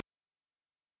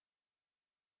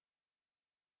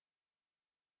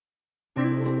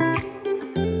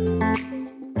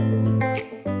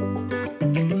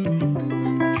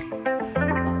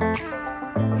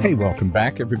Hey, welcome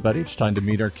back, everybody. It's time to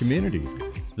meet our community,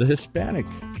 the Hispanic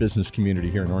business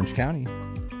community here in Orange County,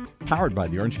 powered by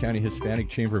the Orange County Hispanic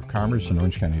Chamber of Commerce and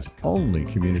Orange County's only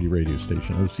community radio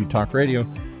station, OC Talk Radio,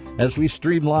 as we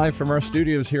stream live from our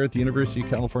studios here at the University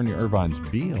of California, Irvine's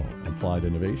Beale Applied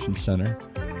Innovation Center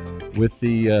with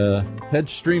the head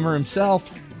streamer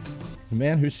himself, the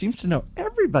man who seems to know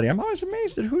everybody. I'm always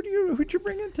amazed at who'd you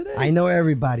bring in today? I know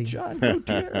everybody. John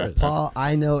Gutierrez. Paul,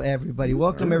 I know everybody.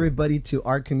 Welcome everybody to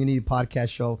our community podcast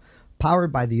show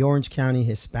powered by the Orange County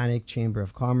Hispanic Chamber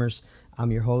of Commerce.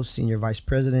 I'm your host, Senior Vice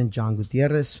President John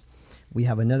Gutierrez. We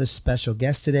have another special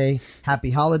guest today.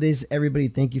 Happy holidays, everybody.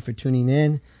 Thank you for tuning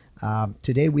in.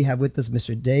 Today we have with us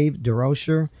Mr. Dave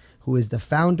DesRochers, who is the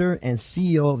founder and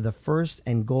CEO of the First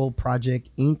and Goal Project,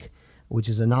 Inc., which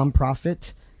is a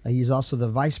nonprofit. He's also the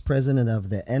vice president of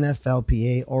the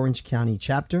NFLPA Orange County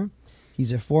chapter.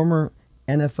 He's a former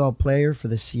NFL player for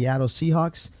the Seattle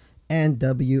Seahawks and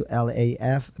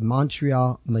WLAF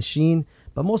Montreal Machine,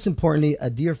 but most importantly,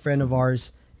 a dear friend of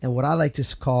ours and what I like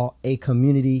to call a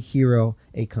community hero,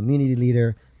 a community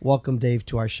leader. Welcome, Dave,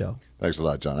 to our show. Thanks a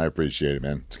lot, John. I appreciate it,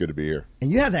 man. It's good to be here. And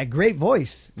you have that great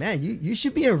voice, man. You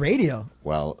should be in radio.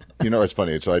 Well, it's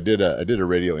funny. So I did a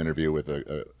radio interview with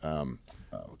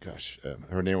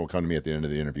her name will come to me at the end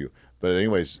of the interview. But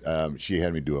anyways, she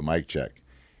had me do a mic check,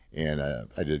 and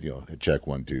I did, check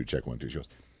 1 2, check 1 2. She goes,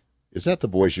 "Is that the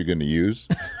voice you're going to use?"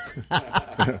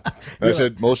 I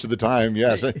said, "Most of the time,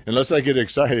 yes. Unless I get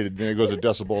excited, then it goes a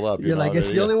decibel up." You're like,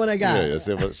 "It's the only one I got." Yeah,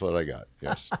 that's what I got.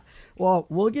 Yes. Well,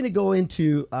 we're going to go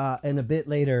into in a bit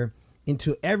later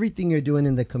into everything you're doing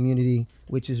in the community,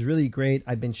 which is really great.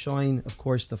 I've been showing, of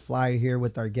course, the flyer here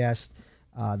with our guest,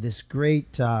 this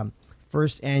great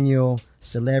first annual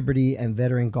Celebrity and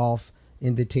Veteran Golf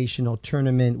Invitational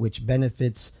Tournament, which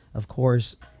benefits, of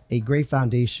course, a great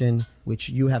foundation, which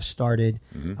you have started.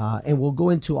 Mm-hmm. And we'll go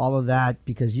into all of that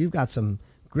because you've got some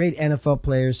great NFL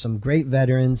players, some great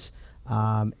veterans,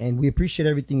 and we appreciate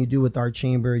everything you do with our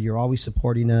chamber. You're always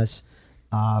supporting us.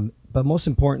 But most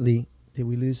importantly, did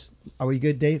we lose? Are we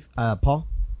good, Dave? Paul?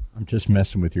 I'm just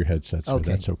messing with your headset, so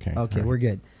that's okay. Okay, right. We're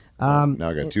good. Now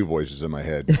I got two voices in my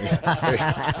head.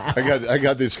 I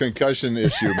got this concussion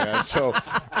issue, man. So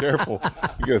careful,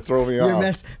 you're gonna throw me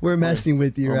off. We're messing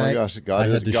with you, right? Oh my gosh, God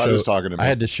is talking to me. I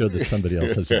had to show that somebody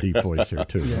else has a deep voice here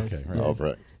too. Yes, okay, right. Yes. Oh,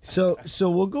 right. So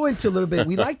we'll go into a little bit.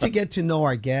 We like to get to know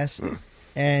our guest,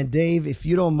 and Dave, if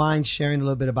you don't mind sharing a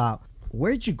little bit about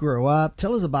where'd you grow up.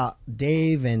 Tell us about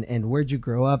Dave and where'd you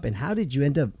grow up, and how did you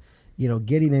end up,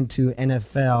 getting into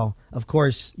NFL? Of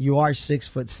course, you are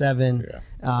 6'7".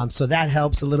 Yeah. So that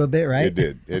helps a little bit, right? It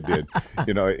did.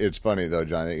 It's funny though,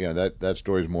 John. That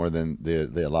story's more than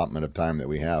the allotment of time that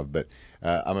we have. But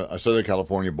I'm a Southern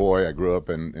California boy. I grew up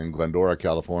in Glendora,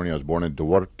 California. I was born in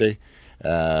Duarte.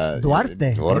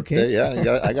 Duarte. Okay.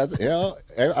 Yeah. I got.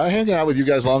 I hang out with you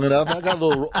guys long enough. I got a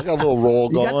little role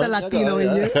going. You got the Latino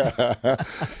in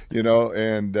you.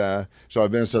 And so I've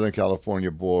been a Southern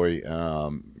California boy.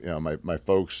 My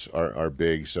folks are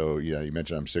big. So you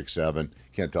mentioned I'm 6'7".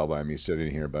 Can't tell by me sitting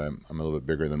here, but I'm a little bit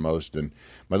bigger than most. And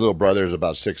my little brother is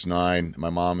about 6'9". My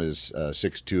mom is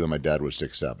 6'2", and my dad was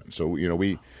 6'7". So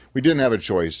we didn't have a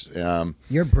choice.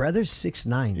 Your brother's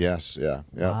 6'9". Yes, yeah.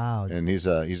 Wow. And he's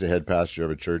a head pastor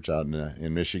of a church out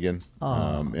in Michigan.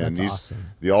 Oh, and that's he's awesome.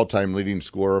 The all-time leading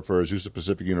scorer for Azusa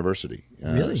Pacific University.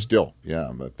 Really? Still,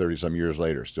 but 30-some years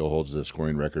later, still holds the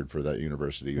scoring record for that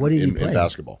university. What did he play? In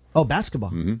basketball. Oh,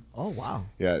 basketball. Mm-hmm. Oh, wow.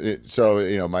 Yeah.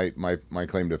 My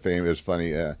claim to fame is funny.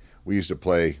 We used to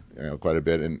play quite a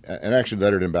bit, and actually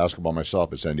lettered in basketball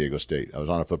myself at San Diego State. I was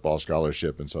on a football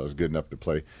scholarship, and so I was good enough to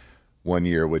play 1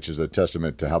 year, which is a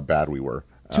testament to how bad we were.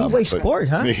 Two-way sport,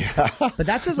 huh? Yeah. But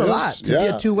that says a lot. To be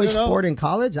a two-way sport in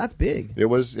college, that's big. It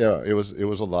was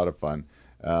a lot of fun.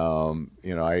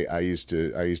 I used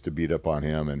to beat up on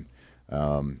him,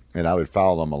 and I would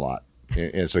foul him a lot.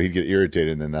 And so he'd get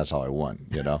irritated, and then that's how I won,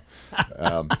 And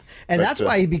that's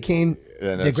why he became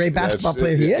the great basketball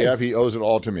player he is. Yeah, he owes it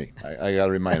all to me. I got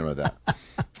to remind him of that.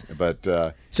 But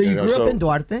so you grew up in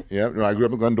Duarte? Yeah, no, I grew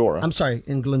up in Glendora. I'm sorry,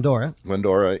 in Glendora.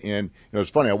 And it's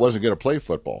funny. I wasn't going to play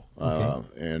football, Okay.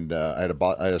 and I had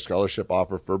a scholarship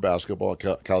offer for basketball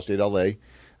at Cal State LA.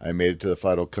 I made it to the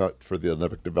final cut for the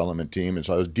Olympic development team, and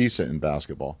so I was decent in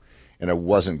basketball, and I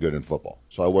wasn't good in football,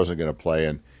 so I wasn't going to play.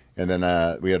 And then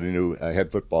we had a new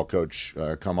head football coach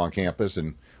come on campus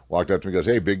and walked up to me and goes,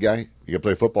 "Hey, big guy, you going to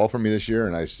play football for me this year?"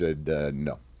 And I said,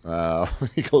 "No."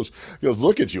 He goes,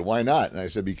 "Look at you, why not?" And I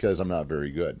said, "Because I'm not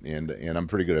very good, and I'm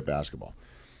pretty good at basketball."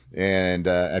 And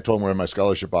I told him where my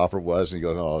scholarship offer was, and he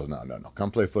goes, "Oh, no,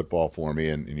 come play football for me,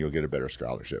 and you'll get a better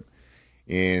scholarship."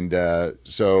 And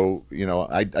so,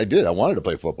 I did. I wanted to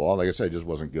play football. Like I said, I just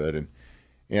wasn't good.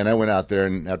 And I went out there,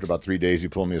 and after about 3 days, he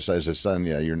pulled me aside and said, "Son,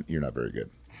 yeah, you're not very good."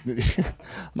 I'm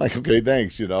like, "Okay,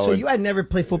 thanks." So you had never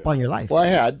played football in your life? Well, I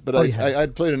had, but you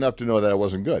I'd played enough to know that I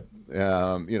wasn't good.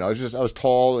 I was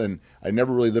tall, and I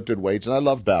never really lifted weights, and I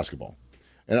loved basketball,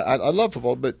 and I loved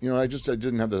football, but I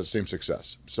didn't have the same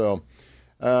success. So,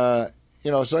 so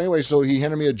anyway, so he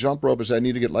handed me a jump rope and said I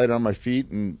need to get light on my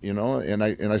feet, and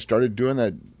I started doing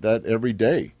that every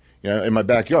day. In my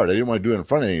backyard. I didn't want to do it in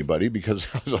front of anybody because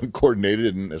I was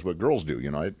uncoordinated, and that's what girls do.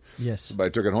 Yes. But I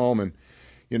took it home, and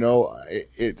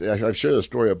I've shared the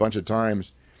story a bunch of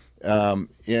times.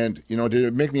 Did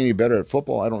it make me any better at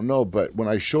football? I don't know. But when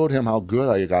I showed him how good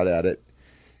I got at it,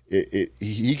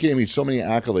 he gave me so many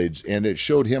accolades, and it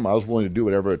showed him I was willing to do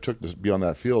whatever it took to be on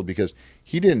that field because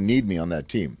he didn't need me on that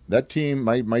team. That team,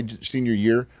 my senior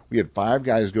year, we had 5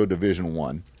 guys go Division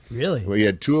I. Really? We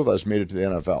had 2 of us made it to the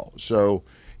NFL. So,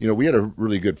 we had a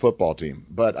really good football team.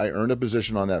 But I earned a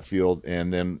position on that field,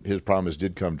 and then his promise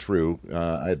did come true.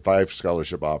 I had 5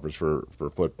 scholarship offers for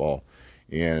football,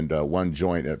 and 1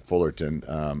 joint at Fullerton,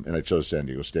 and I chose San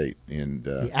Diego State. And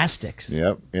the Aztecs.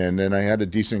 Yep. And then I had a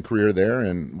decent career there,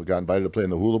 and we got invited to play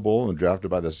in the Hula Bowl and drafted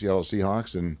by the Seattle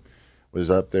Seahawks, and was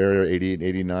up there 88,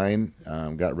 89,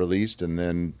 got released, and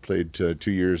then played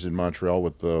 2 years in Montreal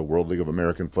with the World League of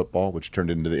American Football, which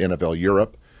turned into the NFL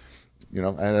Europe.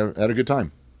 I had a good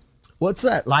time. What's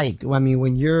that like? I mean,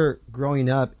 when you're growing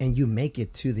up and you make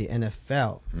it to the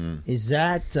NFL, is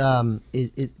that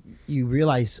you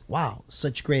realize, wow,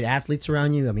 such great athletes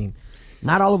around you? I mean,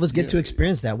 not all of us get to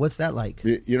experience that. What's that like?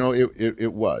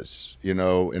 It was,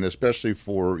 and especially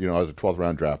for, I was a 12th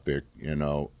round draft pick,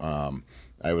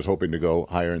 I was hoping to go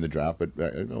higher in the draft, but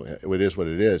it is what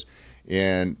it is,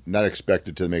 and not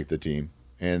expected to make the team,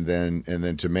 and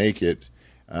then to make it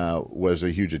was a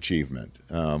huge achievement.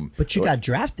 But you got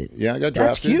drafted. Yeah, I got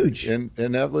That's drafted. Huge. And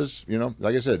that was,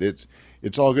 like I said,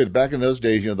 it's all good. Back in those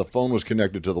days, the phone was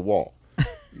connected to the wall.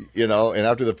 And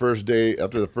after the first day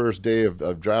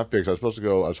of draft picks, I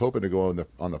was hoping to go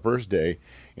on the first day,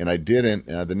 and I didn't.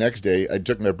 The next day, I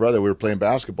took my brother. We were playing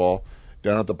basketball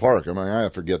down at the park. I'm like, I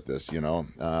forget this, No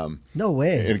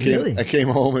way. And really? I came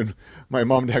home, and my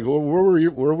mom and dad go, where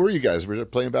were you guys? We were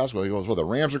playing basketball. He goes, well, the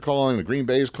Rams are calling, the Green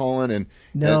Bay's calling, and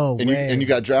you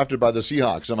got drafted by the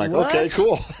Seahawks. I'm like, what? Okay,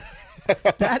 cool.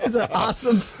 That is an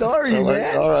awesome story, man.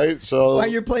 Like, all right, so while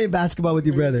you're playing basketball with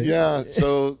your brother. Yeah,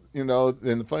 so and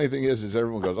the funny thing is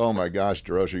everyone goes, "Oh my gosh,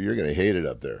 DesRochers, you're going to hate it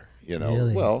up there."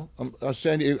 Really? Well, I'm a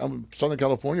Southern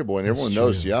California boy, and everyone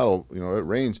knows Seattle. It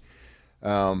rains.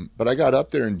 But I got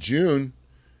up there in June,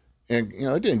 and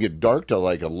it didn't get dark till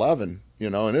like 11.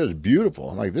 And it was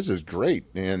beautiful. I'm like, this is great.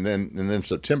 And then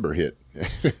September hit, and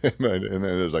then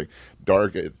it was like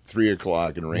dark at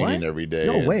 3:00 and raining every day.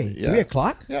 No way,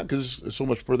 3:00? Yeah, because it's so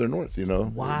much further north.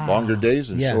 Wow. Longer days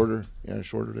and shorter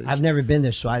days. I've never been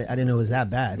there, so I didn't know it was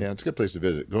that bad. Yeah, it's a good place to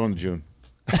visit. Go in June.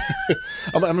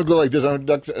 I'm gonna go like this. I'm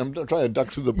trying to duck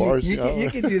through the bars. You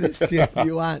can do this too if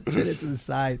you want. Turn it to the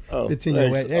side. It's in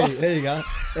your way. There you go.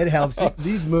 It helps.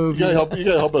 These moves. You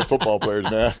gotta help us football players,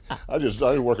 man.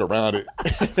 I work around it.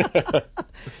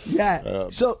 Yeah.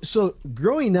 So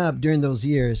growing up during those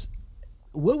years,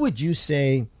 what would you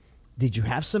say? Did you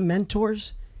have some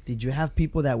mentors? Did you have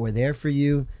people that were there for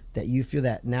you that you feel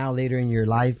that now later in your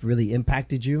life really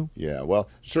impacted you? Yeah, well,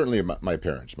 certainly my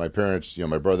parents. My parents,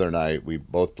 my brother and I, we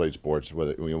both played sports.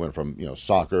 Whether we went from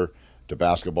soccer to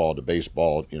basketball to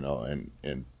baseball,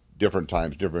 and different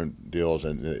times, different deals,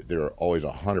 and they were always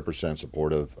 100%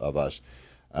 supportive of us.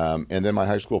 And then my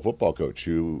high school football coach,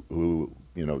 who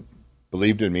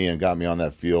believed in me and got me on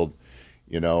that field.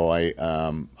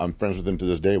 I'm friends with him to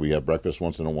this day. We have breakfast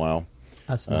once in a while.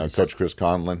 That's nice. Coach Chris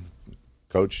Conlon.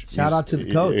 Coach. Shout out to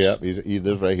the coach. He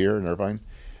lives right here in Irvine.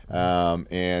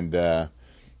 It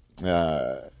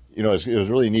was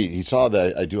really neat. He saw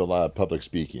that I do a lot of public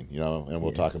speaking, and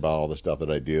we'll talk about all the stuff that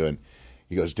I do. And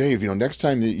he goes, Dave, next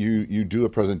time that you do a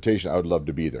presentation, I would love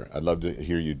to be there. I'd love to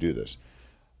hear you do this.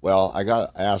 Well, I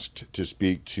got asked to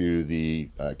speak to the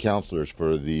counselors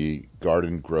for the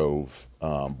Garden Grove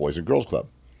Boys and Girls Club.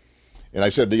 And I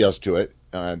said yes to it.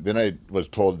 Then I was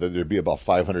told that there'd be about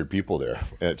 500 people there.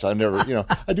 And so I never,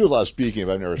 I do a lot of speaking,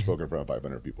 but I've never spoken in front of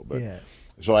 500 people. But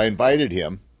So I invited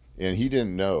him, and he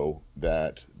didn't know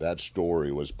that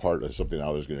story was part of something I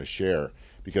was going to share,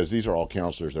 because these are all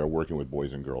counselors that are working with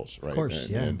boys and girls, right? Of course,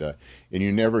 and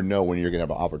you never know when you're going to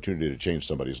have an opportunity to change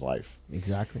somebody's life.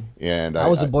 Exactly. And I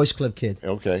was a boys club kid.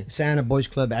 Okay. Santa Boys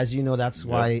Club, as you know, that's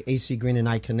why AC Green and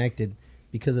I connected.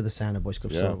 Because of the Santa Boys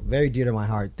Club. So very dear to my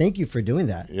heart. Thank you for doing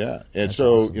that. Yeah. And that's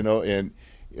so, awesome.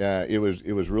 it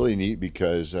was really neat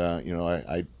because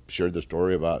I shared the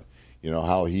story about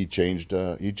how he changed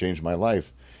my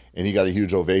life, and he got a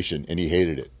huge ovation, and he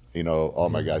hated it. Oh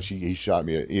my gosh, he shot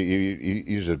me.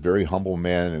 He's a very humble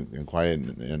man and quiet,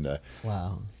 and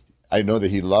wow. I know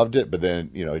that he loved it, but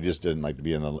then he just didn't like to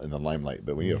be in the limelight.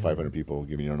 But when you have 500 people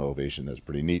giving you an ovation, that's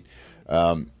pretty neat.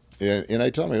 And I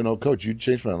told him, Coach, you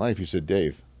changed my life. He said,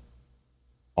 Dave,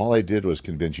 all I did was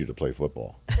convince you to play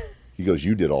football. He goes,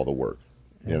 you did all the work,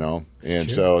 and true.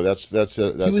 so that's he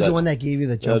was the one that gave you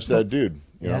the jump. That's that dude.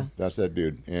 Yeah. That's that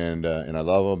dude, and I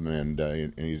love him,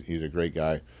 and he's a great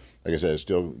guy. Like I said, I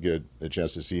still get a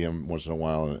chance to see him once in a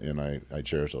while, and I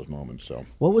cherish those moments. So,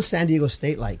 what was San Diego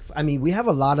State like? I mean, we have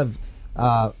a lot of,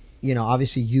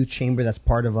 obviously youth chamber that's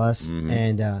part of us,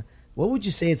 and what would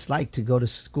you say it's like to go to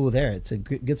school there? It's a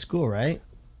good school, right?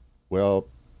 Well,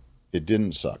 it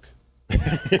didn't suck.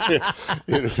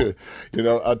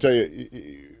 I'll tell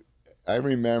you. I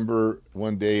remember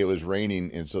one day it was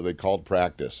raining, and so they called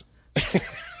practice.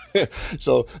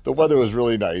 So the weather was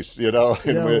really nice, No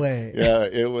way. Yeah,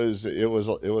 it was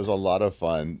a lot of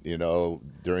fun.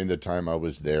 During the time I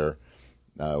was there,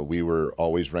 we were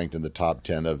always ranked in the top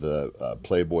 10 of the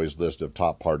Playboy's list of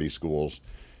top party schools.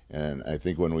 And I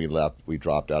think when we left, we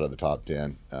dropped out of the top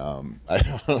 10. I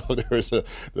don't know. There's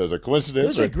a coincidence. There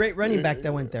was a great running back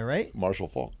that went there, right? Marshall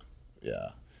Faulk.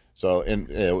 Yeah. So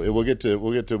we'll get to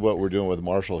what we're doing with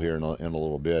Marshall here in a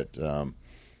little bit.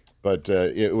 But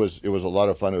it was a lot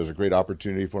of fun. It was a great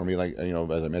opportunity for me. Like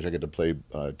as I mentioned, I get to play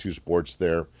 2 sports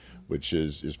there, which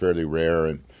is fairly rare,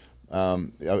 and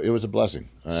it was a blessing.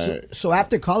 So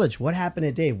after college, what happened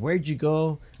to Dave? Where'd you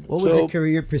go? What was the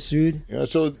career pursued? When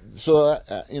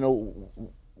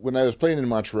I was playing in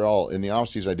Montreal in the off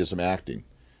season, I did some acting,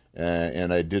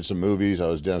 and I did some movies. I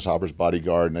was Dennis Hopper's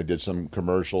bodyguard, and I did some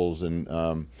commercials, and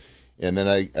then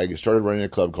I started running a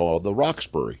club called the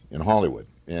Roxbury in Hollywood.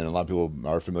 And a lot of people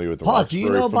are familiar with the Paul, Roxbury. Do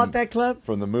you know about that club?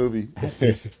 From the movie. That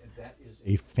is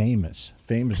a famous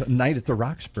Night at the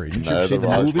Roxbury. Didn't you Night see at the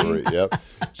the Roxbury, movie? Yep.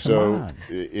 Come on.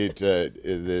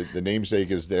 The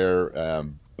namesake is there,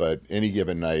 but any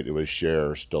given night it was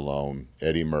Cher, Stallone,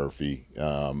 Eddie Murphy.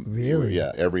 Really?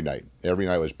 Yeah, every night. Every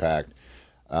night was packed.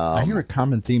 I hear a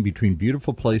common theme between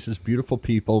beautiful places, beautiful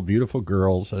people, beautiful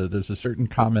girls. There's a certain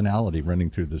commonality running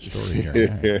through the story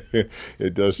here.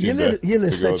 It does seem You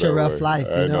live such a rough life,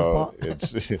 I know.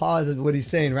 Paul. Paul is what he's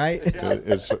saying, right?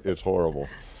 It's horrible.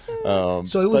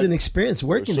 So it was an experience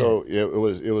working there. So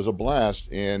it was a blast,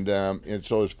 and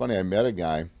so it's funny. I met a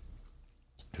guy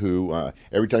who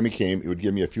every time he came, he would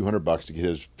give me a few $100 to get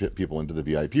his people into the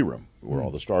VIP room where all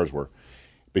the stars were,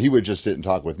 but he would just sit and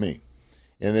talk with me.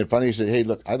 And then finally he said, hey,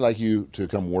 look, I'd like you to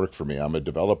come work for me. I'm a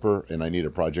developer, and I need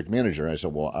a project manager. And I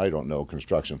said, well, I don't know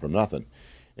construction from nothing.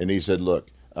 And he said, look,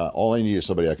 all I need is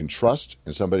somebody I can trust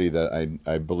and somebody that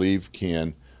I believe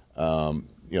can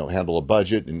handle a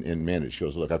budget and manage. He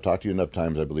goes, look, I've talked to you enough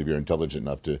times. I believe you're intelligent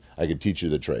enough I could teach you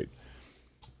the trade.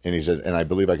 And he said, and I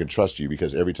believe I can trust you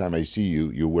because every time I see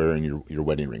you, you're wearing your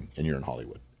wedding ring and you're in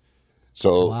Hollywood.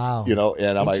 So, wow.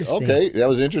 And I'm like, okay, that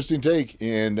was an interesting take.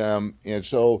 And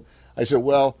so I said,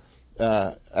 well,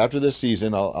 after this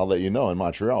season, I'll let you know in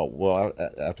Montreal. Well,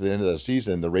 after the end of the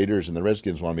season, the Raiders and the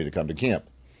Redskins wanted me to come to camp.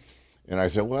 And I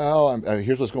said, well,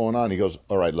 here's what's going on. He goes,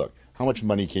 all right, look, how much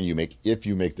money can you make if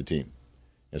you make the team?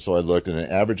 And so I looked, and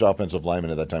an average offensive lineman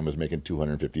at that time was making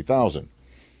 $250,000.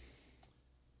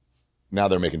 Now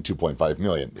they're making $2.5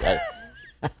 million.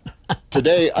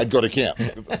 Today, I'd go to camp.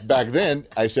 Back then,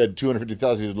 I said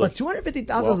 $250,000. But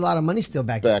 $250,000 is a lot of money still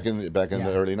back then. Back in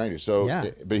the early 90s. So,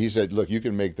 but he said, look, you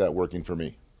can make that working for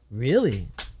me. Really?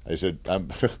 I said, I'm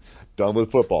done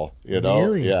with football,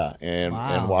 Really? Yeah, and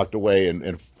walked away.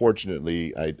 And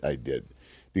fortunately, I did.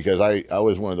 Because I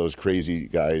was one of those crazy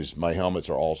guys. My helmets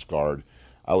are all scarred.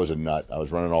 I was a nut. I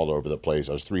was running all over the place.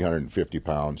 I was 350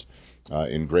 pounds,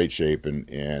 in great shape,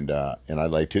 and I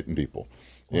liked hitting people.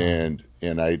 Wow.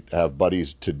 And I have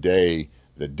buddies today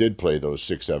that did play those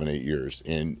 6, 7, 8 years,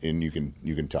 and you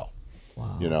can tell.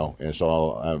 Wow. And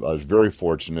so I was very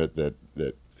fortunate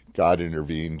that God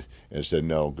intervened and said,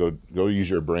 no, go use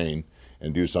your brain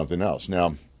and do something else.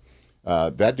 Now,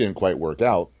 that didn't quite work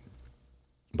out,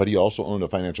 but he also owned a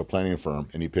financial planning firm,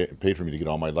 and he paid for me to get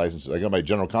all my licenses. I got my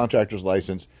general contractor's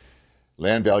license.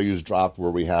 Land values dropped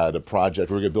where we had a project.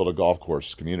 We were going to build a golf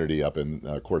course community up in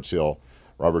Quartz Hill.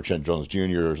 Robert Trent Jones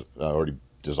Jr. Already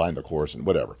designed the course and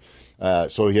whatever.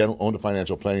 So he owned a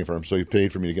financial planning firm, so he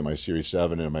paid for me to get my Series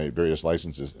 7 and my various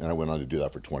licenses, and I went on to do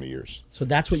that for 20 years. So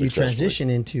that's what you transitioned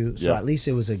into. So at least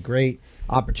it was a great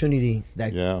opportunity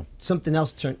that something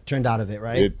else turned out of it,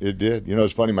 right? It did.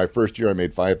 It's funny. My first year I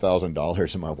made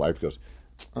 $5,000, and my wife goes,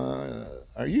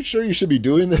 are are you sure you should be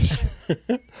doing this?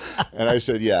 And I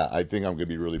said, yeah, I think I'm going to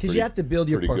be really Because you have to build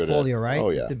your portfolio, right? Oh,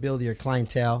 You yeah. have to build your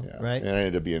clientele, right? And I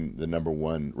ended up being the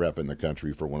 #1 rep in the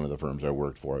country for one of the firms I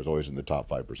worked for. I was always in the top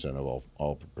 5% of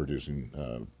all producing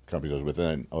companies I was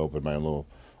within. I opened my own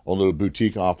little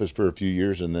boutique office for a few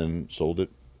years and then sold it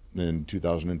in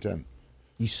 2010.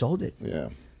 You sold it? Yeah.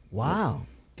 Wow.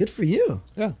 Good for you.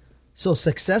 Yeah. So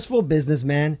successful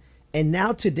businessman. And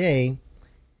now today,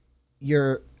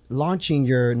 you're launching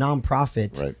your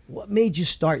nonprofit. Right. What made you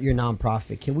start your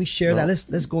nonprofit? Can we share that?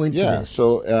 Let's go into this.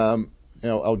 So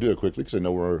I'll do it quickly because I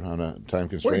know we're on a time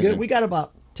constraint. We're good. We got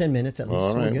about 10 minutes at least.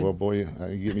 All right. We're good. Well, boy,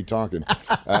 you get me talking.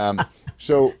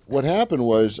 So what happened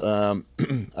was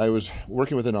I was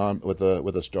working with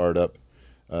a startup.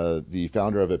 The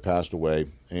founder of it passed away,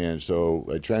 and so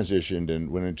I transitioned and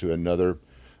went into another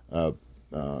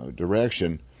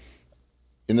direction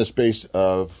in the space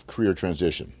of career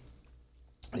transition.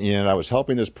 And I was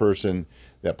helping this person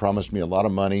that promised me a lot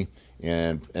of money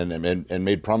and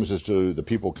made promises to the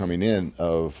people coming in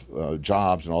of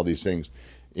jobs and all these things.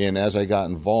 And as I got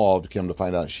involved, came to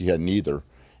find out she had neither.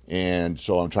 And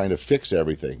so I'm trying to fix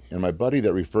everything. And my buddy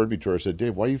that referred me to her said,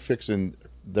 Dave, why are you fixing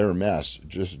their mess?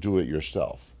 Just do it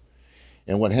yourself.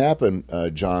 And what happened,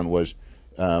 John, was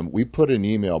we put an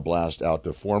email blast out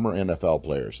to former NFL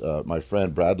players. My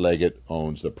friend Brad Leggett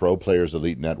owns the Pro Players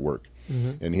Elite Network.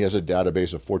 Mm-hmm. And he has a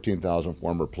database of 14,000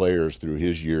 former players through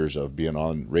his years of being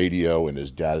on radio, and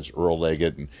his dad is Earl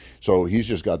Leggett. And so he's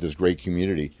just got this great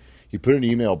community. He put an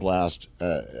email blast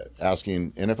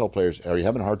asking NFL players, are you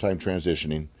having a hard time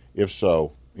transitioning? If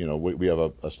so, we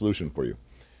have a solution for you.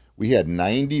 We had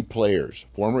 90 players,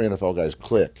 former NFL guys,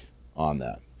 click on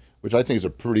that, which I think is a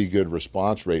pretty good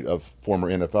response rate of former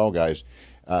NFL guys.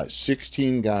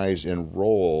 16 guys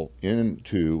enroll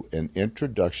into an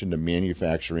introduction to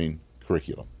manufacturing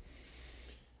curriculum.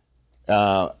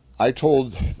 I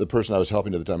told the person I was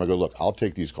helping at the time, I go, look, I'll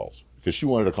take these calls. Because she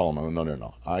wanted to call them. I go,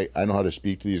 no. I know how to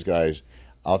speak to these guys.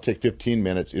 I'll take 15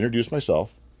 minutes, introduce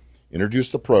myself,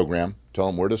 introduce the program, tell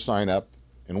them where to sign up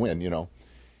and when,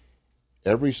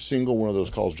 Every single one of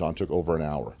those calls, John, took over an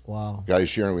hour. Wow. Guys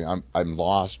sharing with me, I'm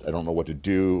lost. I don't know what to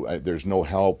do. There's no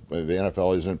help. The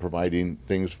NFL isn't providing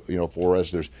things, for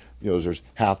us. There's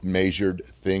half-measured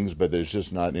things, but there's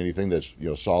just not anything that's,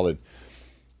 solid.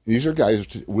 These are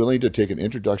guys willing to take an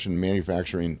introduction to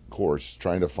manufacturing course,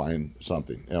 trying to find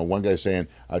something. One guy saying,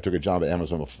 I took a job at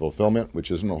Amazon fulfillment, which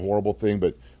isn't a horrible thing,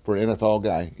 but for an NFL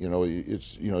guy,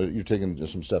 it's you're taking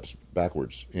some steps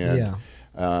backwards. And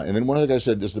then one of the guys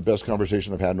said, this is the best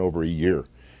conversation I've had in over a year.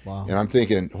 Wow. And I'm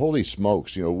thinking, holy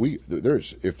smokes,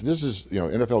 if this is,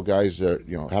 NFL guys that,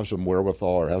 have some wherewithal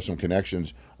or have some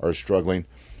connections are struggling,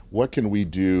 what can we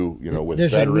do, with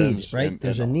There's veterans? A need, right?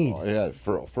 There's a need. Yeah,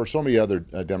 for so many other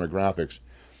demographics.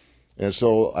 And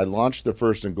so I launched the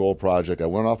First and Goal project. I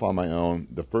went off on my own.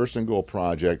 The First and Goal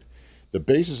project, the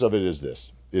basis of it is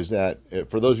this, is that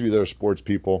for those of you that are sports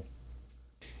people,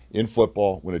 in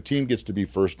football, when a team gets to be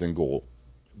first and goal,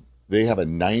 they have a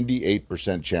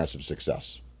 98% chance of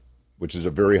success, which is a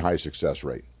very high success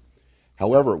rate.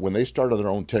 However, when they start on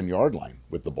their own 10-yard line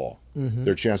with the ball,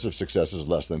 their chance of success is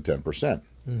less than 10%.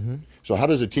 Mm-hmm. So how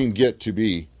does a team get to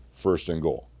be first and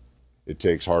goal? It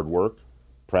takes hard work,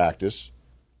 practice,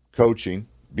 coaching,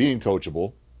 being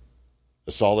coachable,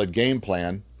 a solid game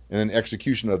plan, and then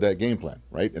execution of that game plan,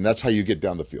 right? And that's how you get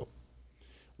down the field.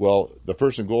 Well, the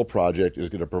First and Goal project is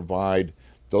going to provide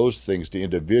those things to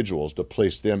individuals to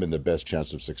place them in the best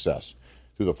chance of success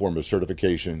through the form of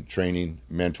certification, training,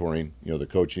 mentoring, the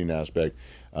coaching aspect,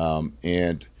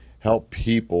 and help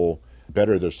people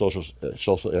better their social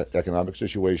economic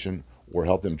situation or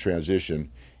help them transition.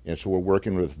 And so we're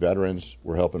working with veterans.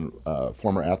 We're helping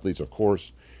former athletes, of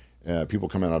course, people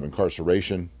coming out of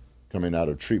incarceration, coming out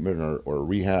of treatment or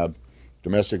rehab,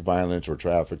 domestic violence or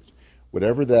traffic,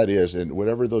 whatever that is, and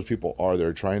whatever those people are,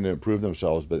 they're trying to improve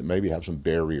themselves, but maybe have some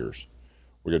barriers.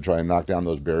 We're going to try and knock down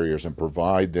those barriers and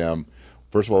provide them,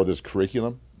 first of all, this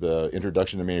curriculum, the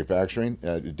introduction to manufacturing.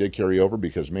 It did carry over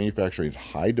because manufacturing is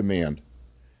high demand,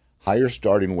 higher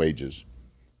starting wages,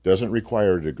 doesn't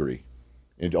require a degree.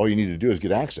 And all you need to do is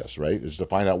get access, right, is to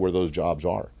find out where those jobs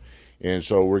are. And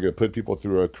so we're going to put people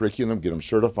through a curriculum, get them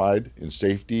certified in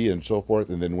safety and so forth,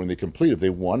 and then when they complete, if they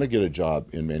want to get a job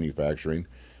in manufacturing,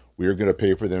 we are going to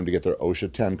pay for them to get their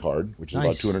OSHA 10 card, which is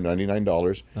about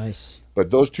 $299. Nice. But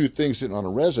those two things sitting on a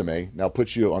resume now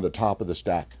puts you on the top of the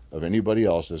stack of anybody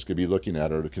else that's going to be looking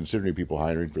at or considering people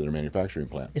hiring for their manufacturing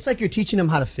plant. It's like you're teaching them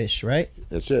how to fish, right?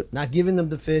 That's it. Not giving them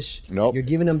the fish. Nope. You're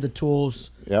giving them the tools,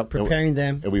 preparing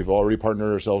them. And we've already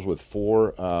partnered ourselves with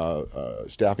 4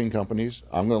 staffing companies.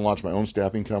 I'm going to launch my own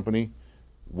staffing company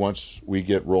once we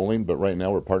get rolling. But right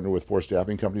now we're partnered with 4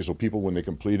 staffing companies, so people, when they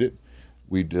complete it,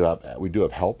 we do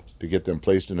have help to get them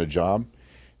placed in a job.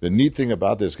 The neat thing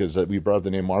about this, because we brought up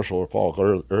the name Marshall or Faulk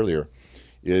earlier,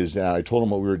 is that I told him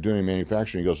what we were doing in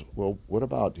manufacturing. He goes, well, what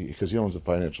about, because he owns a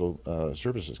financial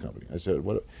services company. I said,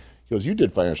 what? He goes, you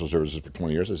did financial services for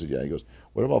 20 years. I said, yeah. He goes,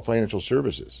 what about financial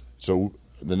services? So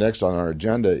the next on our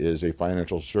agenda is a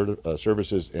financial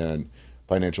services and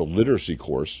financial literacy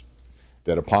course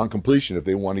that upon completion, if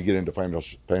they want to get into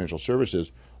financial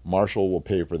services, Marshall will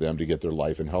pay for them to get their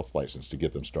life and health license to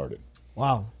get them started.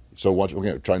 Wow. So once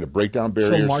we're trying to break down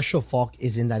barriers. So Marshall Faulk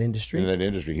is in that industry? In that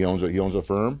industry. He owns a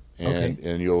firm,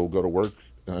 and you'll go to work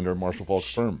under Marshall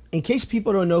Faulk's firm. In case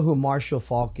people don't know who Marshall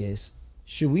Faulk is,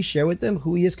 should we share with them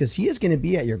who he is? Because he is going to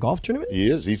be at your golf tournament? He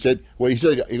is.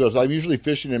 He goes, I'm usually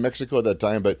fishing in Mexico at that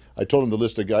time, but I told him the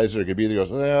list of guys that are going to be there. He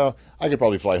goes, well, I could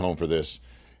probably fly home for this.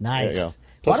 Nice. Yeah.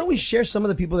 Plus, why don't we share some of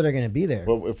the people that are going to be there?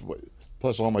 Well,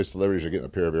 plus, all my celebrities are getting a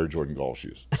pair of Air Jordan golf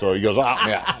shoes. So he goes,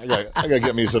 yeah, I got to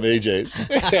get me some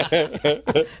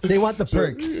AJs. They want the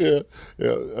perks. Yeah.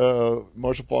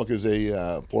 Marshall Faulk is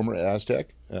a former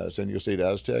Aztec, San Diego State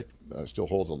Aztec, still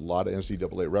holds a lot of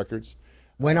NCAA records.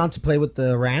 Went on to play with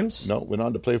the Rams? No, went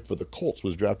on to play for the Colts.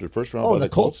 Was drafted first round by the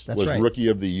Colts. That's was right. Rookie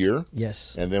of the Year.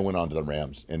 Yes. And then went on to the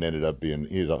Rams and ended up being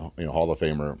he's a Hall of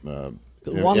Famer.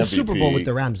 Won the Super Bowl with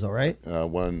the Rams, though, right?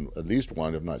 Won at least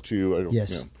one, if not two.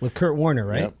 Yes, with Kurt Warner,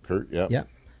 right? Yep, Kurt. Yep. Yep.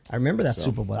 I remember that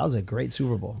Super Bowl. That was a great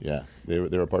Super Bowl. Yeah, they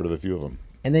were a part of a few of them.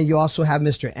 And then you also have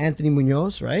Mr. Anthony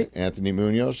Munoz, right? Anthony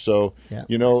Munoz. So,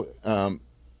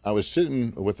 I was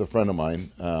sitting with a friend of mine,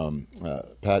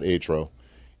 Pat Atro,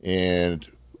 and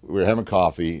we were having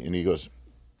coffee, and he goes,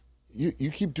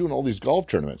 you keep doing all these golf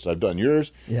tournaments. I've done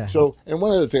yours. Yeah. So, and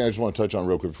one other thing I just want to touch on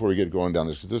real quick before we get going down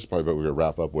this, because this is probably what we're going to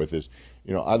wrap up with, is,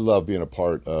 I love being a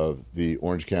part of the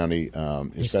Orange County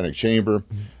Hispanic Chamber.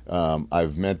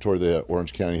 I've mentored the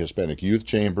Orange County Hispanic Youth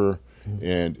Chamber,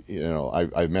 and,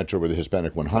 I've mentored with the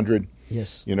Hispanic 100.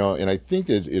 Yes. And I think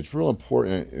that it's real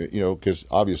important, because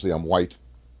obviously I'm white,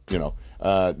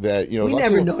 that we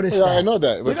never noticed that. I know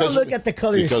that. We don't look at the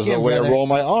color of your skin, because of the way brother. I roll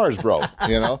my R's, bro.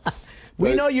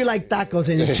 We know you like tacos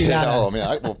and enchiladas.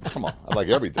 Come on, I like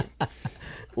everything.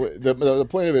 The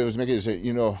point of it was making it say,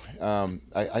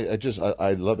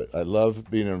 I love it. I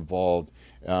love being involved,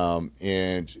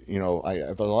 and I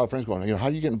have a lot of friends going, how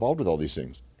do you get involved with all these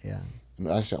things? Yeah.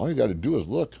 And I say, all you got to do is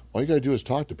look. All you got to do is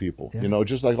talk to people. Yeah.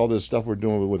 Just like all this stuff we're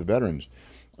doing with veterans.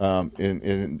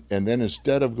 And then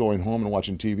instead of going home and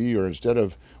watching TV, or instead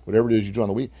of whatever it is you do on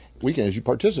the weekends, you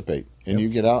participate and you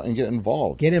get out and get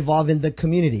involved. Get involved in the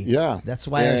community. Yeah. That's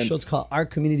why our show's called Our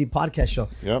Community Podcast Show.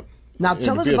 Yep. Now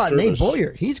tell us about Nate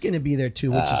Boyer. He's going to be there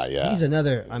too, which is he's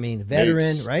another,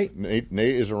 veteran, right? Nate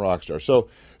is a rock star. So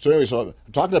anyway, I'm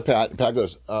talking to Pat, and Pat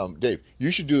goes, Dave, you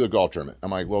should do the golf tournament.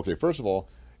 I'm like, well, okay, first of all,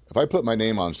 if I put my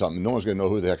name on something, no one's going to know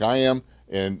who the heck I am.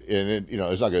 And it,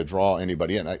 it's not going to draw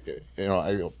anybody in. I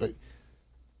go,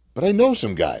 but I know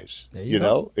some guys,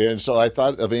 know? And so I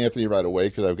thought of Anthony right away,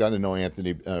 because I've gotten to know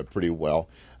Anthony pretty well.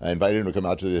 I invited him to come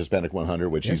out to the Hispanic 100,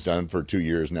 which he's done for 2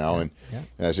 years now. And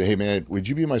I said, hey, man, would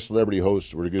you be my celebrity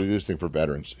host? We're going to do this thing for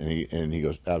veterans. And he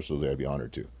goes, absolutely, I'd be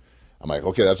honored to. I'm like,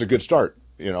 okay, that's a good start,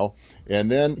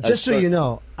 And then just so you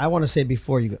know, I want to say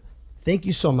before you go, thank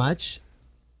you so much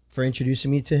for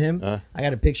introducing me to him. I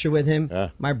got a picture with him.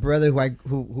 My brother,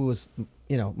 who was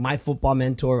my football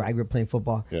mentor, I grew up playing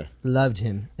football, loved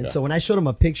him. And so when I showed him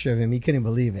a picture of him, he couldn't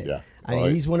believe it. Yeah.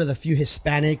 He's one of the few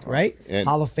Hispanic,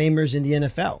 Hall of Famers in the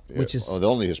NFL, which is the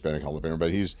only Hispanic Hall of Famer.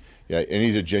 But he's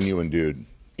a genuine dude.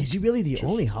 Is he really the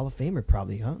only Hall of Famer?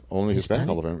 Probably, huh? Only Hispanic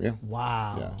Hall of Famer. Yeah.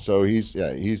 Wow. Yeah. So he's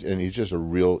just a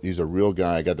real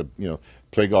guy. I got to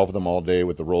play golf with him all day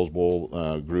with the Rose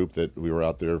Bowl group that we were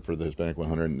out there for the Hispanic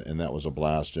 100, and that was a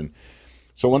blast. And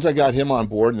so once I got him on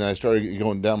board, and I started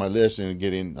going down my list and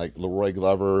getting like Leroy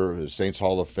Glover, Saints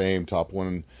Hall of Fame, top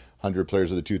 100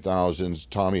 players of the 2000s,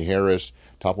 Tommy Harris,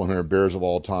 top 100 Bears of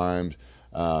all time,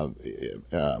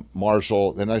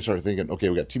 Marshall. Then I started thinking, okay,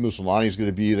 we got Timo Solani's going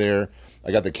to be there.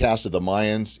 I got the cast of the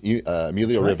Mayans,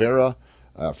 Emilio Rivera,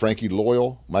 Frankie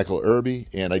Loyal, Michael Irby,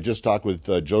 and I just talked with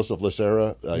Joseph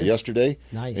Lacera yesterday.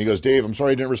 Nice. And he goes, Dave, I'm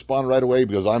sorry I didn't respond right away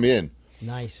because I'm in.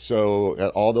 Nice. So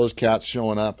all those cats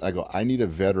showing up, I go, I need a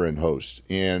veteran host.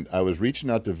 And I was reaching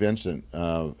out to Vincent,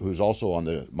 who's also on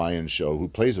the Mayan show, who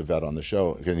plays a vet on the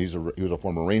show, and he was a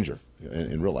former Ranger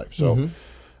in real life. So,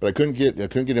 but I couldn't get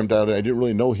him down. I didn't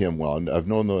really know him well, and I've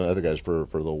known the other guys for a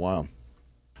little while.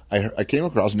 I came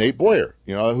across Nate Boyer.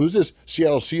 Who's this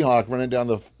Seattle Seahawk running down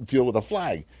the field with a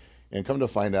flag? And come to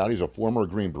find out, he's a former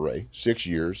Green Beret, 6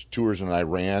 years, tours in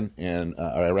Iraq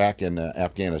and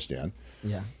Afghanistan.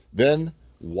 Yeah. Then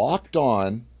walked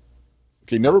on,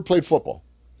 okay, never played football,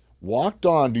 walked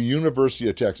on to University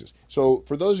of Texas. So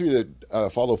for those of you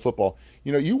that follow football,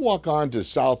 you walk on to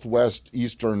Southwest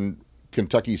Eastern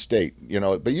Kentucky State,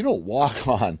 but you don't walk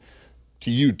on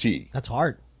to UT. That's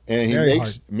hard. And he Very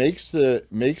makes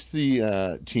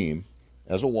the team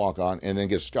as a walk-on, and then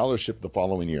gets scholarship the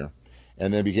following year,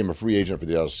 and then became a free agent for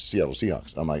the Seattle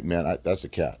Seahawks. I'm like, man, that's a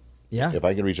cat. Yeah. If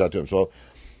I can reach out to him. So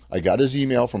I got his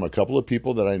email from a couple of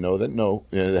people that I know that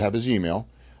have his email.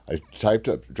 I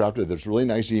dropped it. This really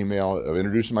nice email of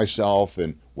introducing myself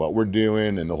and what we're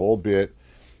doing and the whole bit.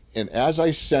 And as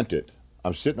I sent it,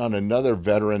 I'm sitting on another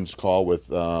veterans call with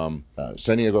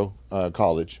San Diego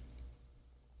College.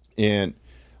 And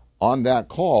on that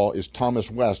call is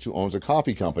Thomas West, who owns a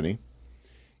coffee company.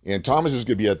 And Thomas is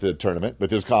going to be at the tournament with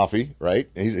his coffee, right?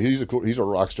 And he's a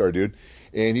rock star dude.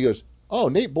 And he goes, oh,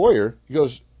 Nate Boyer. He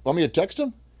goes, want me to text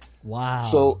him? Wow.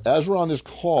 So as we're on this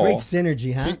call. Great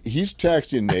synergy, huh? He's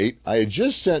texting Nate. I had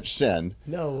just sent send.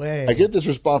 No way. I get this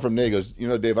response from Nate. He goes,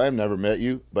 Dave, I've never met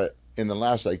you, but in the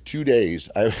last 2 days,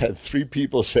 I've had 3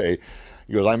 people say,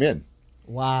 he goes, I'm in.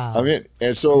 Wow. I'm in.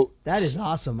 And so. That is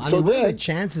awesome. What are the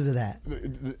chances of that?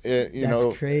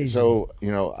 That's crazy. So,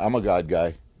 I'm a God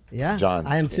guy. Yeah, John.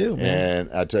 I am too, man.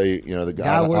 And I tell you, the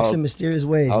God works in mysterious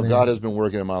ways. How man. God has been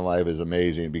working in my life is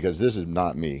amazing, because this is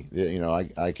not me.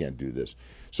 I can't do this.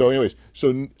 So, anyways,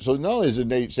 so not only does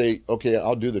Nate say, okay,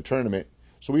 I'll do the tournament.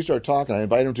 So we start talking. I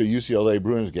invite him to a UCLA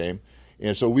Bruins game,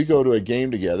 and so we go to a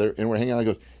game together, and we're hanging out. He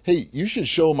goes, hey, you should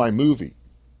show my movie.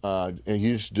 And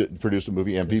he just produced a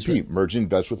movie, MVP, right. Merging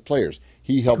Vets with Players.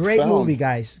 He helped Great movie,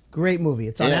 guys. Great movie.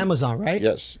 It's on Amazon, right?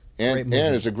 Yes. And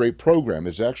it's a great program.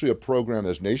 It's actually a program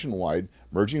that's nationwide.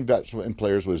 Merging Vets and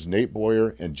Players was Nate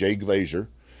Boyer and Jay Glazer.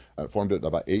 Formed it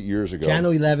about 8 years ago.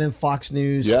 Channel 11, Fox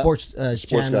News, Sports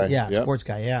Channel. Guy. Yeah, Sports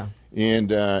Guy, yeah.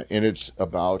 And it's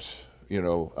about,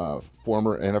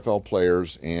 former NFL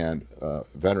players and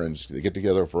veterans. They get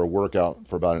together for a workout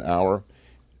for about an hour,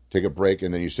 take a break,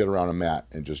 and then you sit around a mat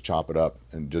and just chop it up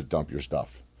and just dump your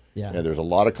stuff. Yeah, and there's a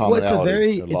lot of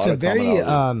commonality. It's a very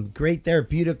great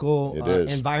therapeutical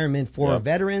environment for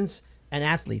veterans and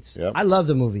athletes. Yep. I love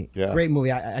the movie. Yeah. Great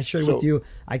movie. I shared it with you.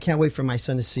 I can't wait for my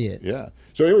son to see it. Yeah.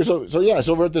 So anyway, so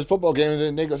we're at this football game, and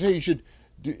then Nate goes, "Hey, you should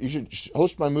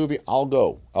host my movie. I'll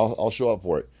go. I'll show up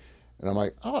for it." And I'm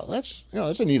like, "Oh, that's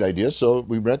a neat idea." So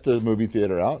we rent the movie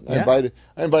theater out. Yeah.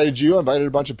 I invited you. I invited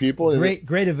a bunch of people.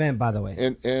 Great event, by the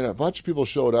way. And a bunch of people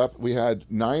showed up. We had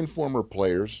 9 former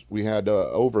players. We had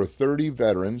over 30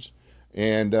 veterans,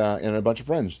 and a bunch of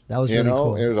friends. That was really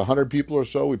cool. And it was 100 people or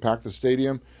so. We packed the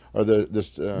stadium or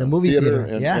the movie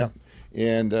theater.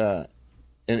 And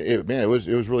it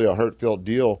was really a heartfelt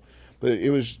deal, but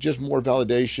it was just more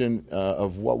validation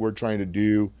of what we're trying to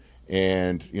do,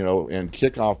 and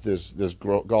kick off this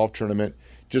golf tournament.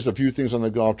 Just a few things on the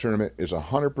golf tournament. It's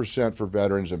 100% for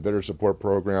veterans and veteran support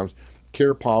programs.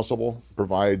 Care Possible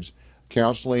provides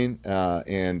counseling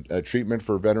and treatment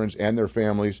for veterans and their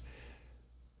families.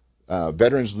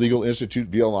 Veterans Legal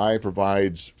Institute, VLI,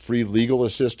 provides free legal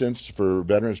assistance for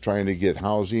veterans trying to get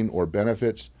housing or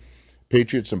benefits.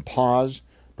 Patriots and Paws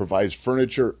provides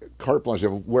furniture, carte blanche.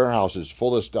 You have warehouses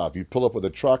full of stuff. You pull up with a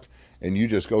truck and you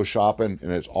just go shopping,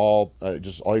 and it's all you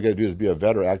got to do is be a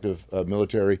veteran, active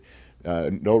military.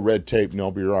 No red tape,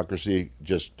 no bureaucracy.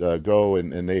 Just go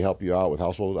and they help you out with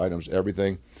household items,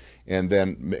 everything. And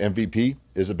then MVP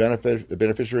is a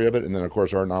beneficiary of it, and then of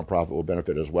course our nonprofit will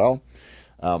benefit as well.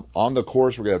 On the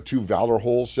course, we're going to have 2 Valor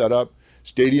holes set up,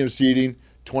 stadium seating,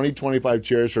 20-25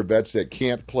 chairs for vets that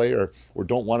can't play or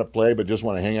don't want to play but just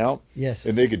want to hang out. Yes.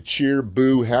 And they could cheer,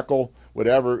 boo, heckle,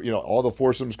 whatever. All the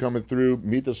foursomes coming through,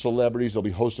 meet the celebrities. They'll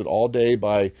be hosted all day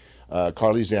by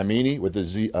Carly Zammini with the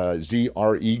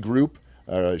ZRE Group.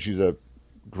 She's a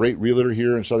great realtor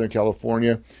here in Southern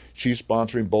California. She's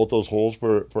sponsoring both those holes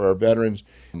for our veterans.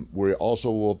 We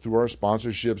also will, through our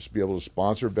sponsorships, be able to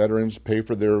sponsor veterans, pay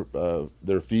for their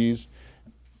fees.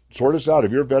 Sort us out.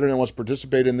 If you're a veteran that wants to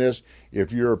participate in this,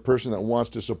 if you're a person that wants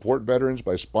to support veterans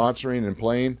by sponsoring and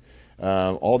playing,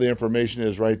 all the information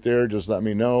is right there. Just let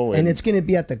me know. And it's going to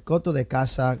be at the Coto de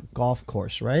Casa golf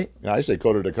course, right? Yeah, I say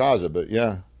Coto de Casa, but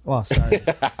yeah. Oh, sorry.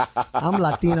 I'm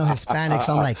Latino, Hispanic,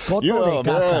 so I'm like, Coto de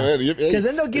Casa. Because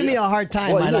then they'll give me a hard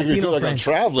time, my Latino friends. Like I'm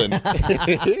traveling.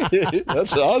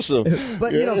 That's awesome.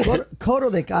 But,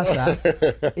 Coto de Casa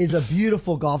is a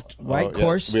beautiful golf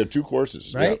course. We have 2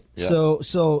 courses. Right? Yeah.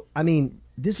 So, I mean,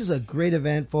 this is a great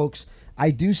event, folks.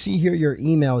 I do see here your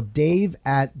email, Dave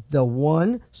at the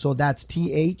one, so that's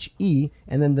THE,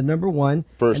 and then the number 1.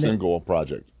 First and Goal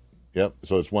Project. Yep.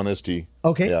 So it's 1ST.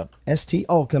 Okay. Yeah. ST.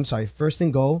 Oh, okay, I'm sorry.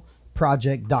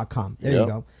 Firstandgoalproject.com. There you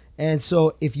go. And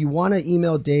so if you want to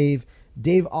email Dave,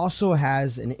 Dave also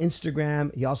has an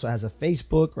Instagram. He also has a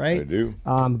Facebook, right? I do.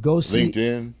 Go see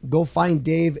LinkedIn. Go find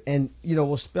Dave, and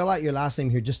we'll spell out your last name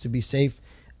here just to be safe.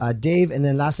 Dave, and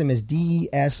then last name is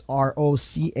DesRochers.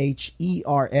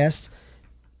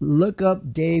 Look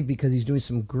up Dave because he's doing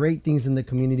some great things in the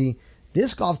community.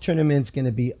 This golf tournament's going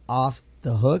to be off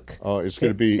the hook. Oh, it's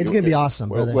going to be. It's going to be awesome,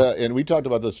 brother. Well, and we talked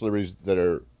about the celebrities that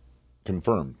are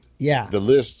confirmed. Yeah. The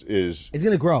list is. It's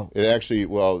going to grow. It actually,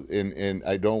 and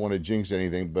I don't want to jinx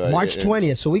anything, but March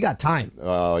 20th, so we got time.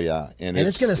 Oh, yeah. And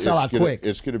it's going to sell out quick.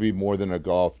 It's going to be more than a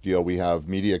golf deal. We have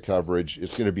media coverage.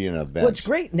 It's going to be an event. Well, it's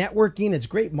great networking. It's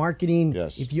great marketing.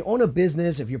 Yes. If you own a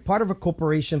business, if you're part of a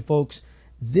corporation, folks,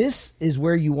 this is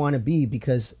where you want to be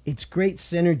because it's great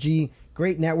synergy,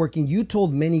 great networking. You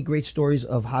told many great stories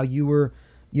of how you were,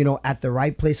 at the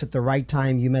right place at the right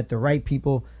time. You met the right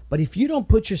people. But if you don't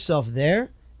put yourself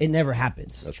there, it never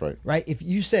happens. That's right. Right? If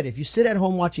you sit at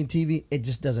home watching TV, it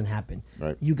just doesn't happen.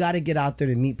 Right. You got to get out there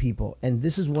to meet people. And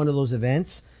this is one of those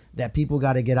events that people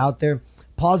got to get out there.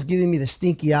 Paul's giving me the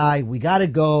stinky eye. We got to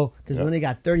go because we only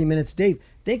got 30 minutes. Dave,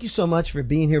 thank you so much for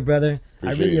being here, brother.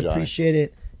 I really appreciate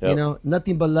it. Yep.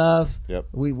 Nothing but love. Yep.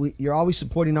 You're always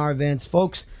supporting our events.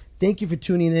 Folks, thank you for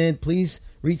tuning in. Please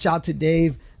reach out to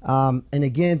Dave. And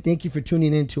again, thank you for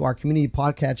tuning in to our community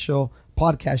podcast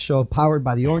show powered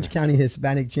by the Orange County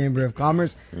Hispanic Chamber of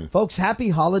Commerce. Folks, happy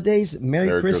holidays.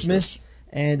 Merry Christmas.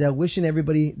 And wishing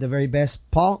everybody the very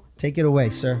best. Paul, take it away,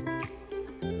 sir.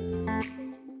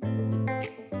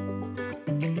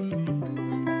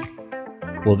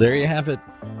 Well, there you have it.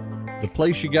 The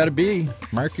place you got to be.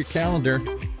 Mark your calendar.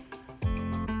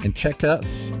 And check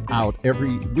us out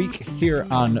every week here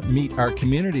on Meet Our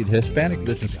Community, the Hispanic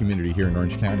business community here in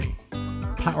Orange County.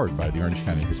 Powered by the Orange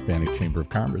County Hispanic Chamber of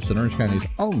Commerce and Orange County's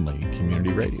only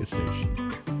community radio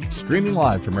station. Streaming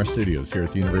live from our studios here at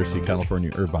the University of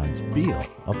California Irvine's Beale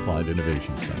Applied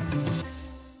Innovation Center.